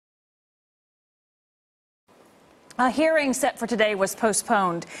A hearing set for today was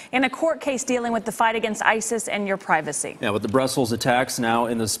postponed in a court case dealing with the fight against ISIS and your privacy. Yeah, with the Brussels attacks now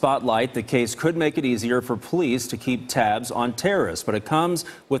in the spotlight, the case could make it easier for police to keep tabs on terrorists, but it comes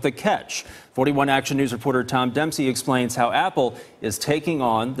with a catch. 41 Action News reporter Tom Dempsey explains how Apple is taking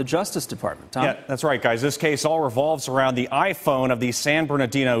on the Justice Department. Tom? Yeah, that's right, guys. This case all revolves around the iPhone of the San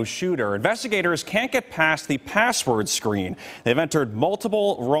Bernardino shooter. Investigators can't get past the password screen. They've entered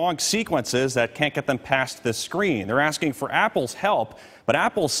multiple wrong sequences that can't get them past the screen. They're asking for Apple's help, but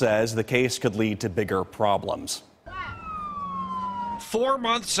Apple says the case could lead to bigger problems. 4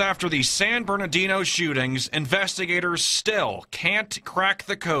 months after the San Bernardino shootings, investigators still can't crack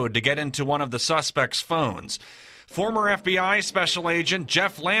the code to get into one of the suspects' phones. Former FBI Special Agent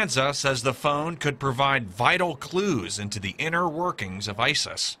Jeff Lanza says the phone could provide vital clues into the inner workings of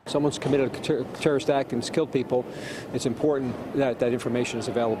ISIS. Someone's committed a terrorist act and has killed people. It's important that that information is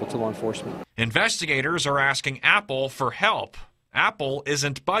available to law enforcement. Investigators are asking Apple for help. Apple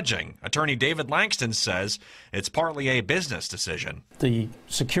isn't budging. Attorney David Langston says it's partly a business decision. The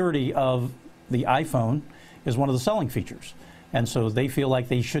security of the iPhone is one of the selling features. And so they feel like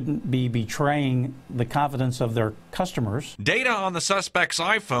they shouldn't be betraying the confidence of their customers. Data on the suspect's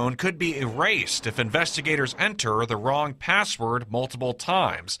iPhone could be erased if investigators enter the wrong password multiple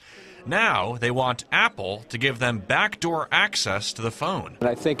times. Now they want Apple to give them backdoor access to the phone. And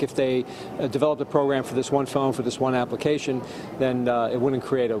I think if they developed a program for this one phone, for this one application, then it wouldn't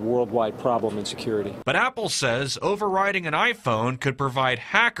create a worldwide problem in security. But Apple says overriding an iPhone could provide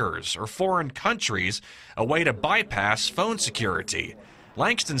hackers or foreign countries a way to bypass phone security.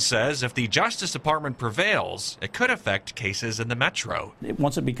 Langston says if the Justice Department prevails, it could affect cases in the metro.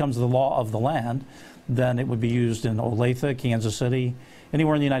 Once it becomes the law of the land, then it would be used in Olathe, Kansas City,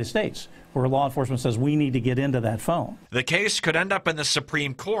 anywhere in the United States where law enforcement says we need to get into that phone. The case could end up in the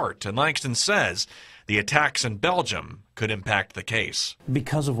Supreme Court, and Langston says the attacks in Belgium could impact the case.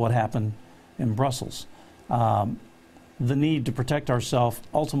 Because of what happened in Brussels, the need to protect ourselves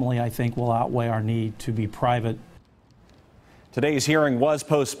ultimately, I think, will outweigh our need to be private. Today's hearing was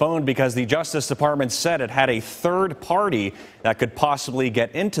postponed because the Justice Department said it had a third party that could possibly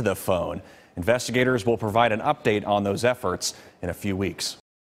get into the phone. Investigators will provide an update on those efforts in a few weeks.